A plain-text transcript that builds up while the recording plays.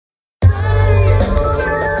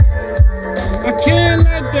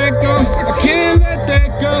let that go. I can't let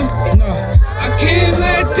that go. No, I can't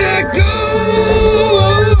let that go.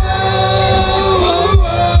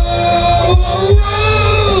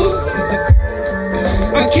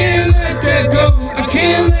 I can't let that go. I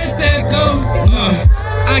can't let that go.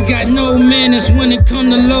 I got no manners when it come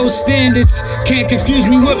to low standards. Can't confuse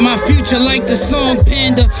me with my future like the song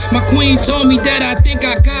Panda. My queen told me that I think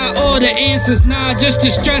I got all the answers. Nah, just a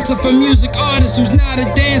stressor for music artist who's not a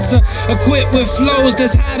dancer. Equipped with flows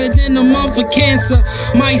that's hotter than the month of Cancer.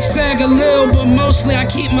 Might sag a little, but mostly I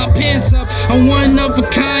keep my pants up. I'm one of a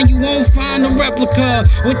kind, you won't find a replica.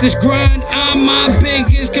 With this grind, I'm my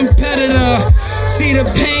biggest competitor. See the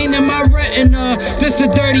pain in my retina. This a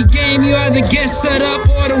dirty game, you either get set up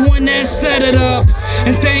or the one that set it up.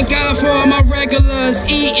 And thank God for all my regulars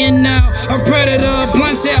eating now. A predator,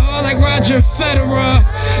 blunts at hard like Roger Federer.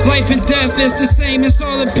 Life and death is the same, it's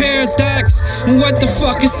all a paradox. And what the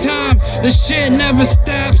fuck is time? The shit never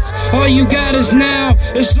stops. All you got is now.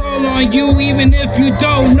 It's all on you, even if you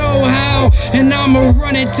don't know how. And I'ma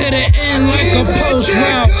run it to the end like a post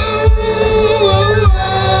route.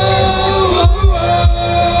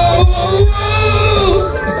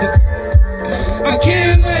 I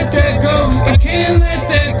can't let that go. I can't let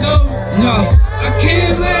that go. No, I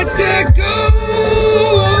can't let that go.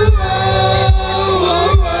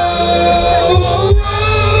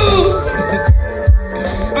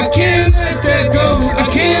 I can't let that go. I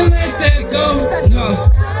can't let that go.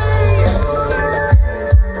 No.